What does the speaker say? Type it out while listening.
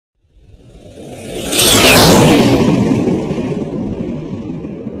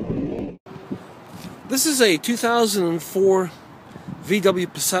is a 2004 VW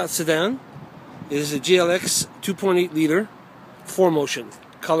Passat sedan. It is a GLX 2.8 liter 4MOTION.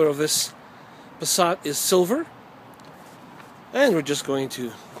 Color of this Passat is silver. And we're just going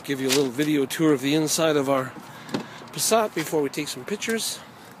to give you a little video tour of the inside of our Passat before we take some pictures.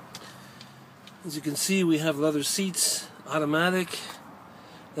 As you can see, we have leather seats, automatic,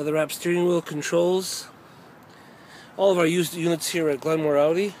 leather wrapped steering wheel controls. All of our used units here at Glenmore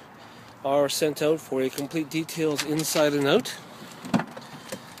Audi are sent out for a complete details inside and out.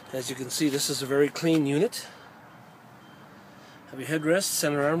 As you can see, this is a very clean unit. Have your headrest,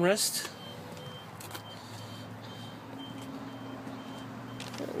 center armrest.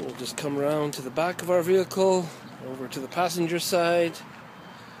 And we'll just come around to the back of our vehicle, over to the passenger side.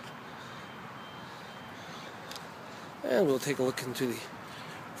 And we'll take a look into the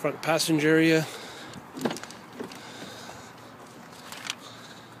front passenger area.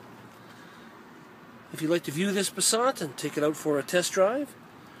 If you'd like to view this Passat and take it out for a test drive,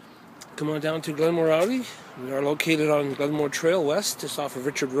 come on down to Glenmore Audi. We are located on Glenmore Trail West, just off of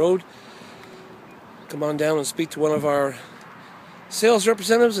Richard Road. Come on down and speak to one of our sales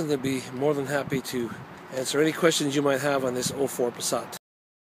representatives, and they'll be more than happy to answer any questions you might have on this 04 Passat.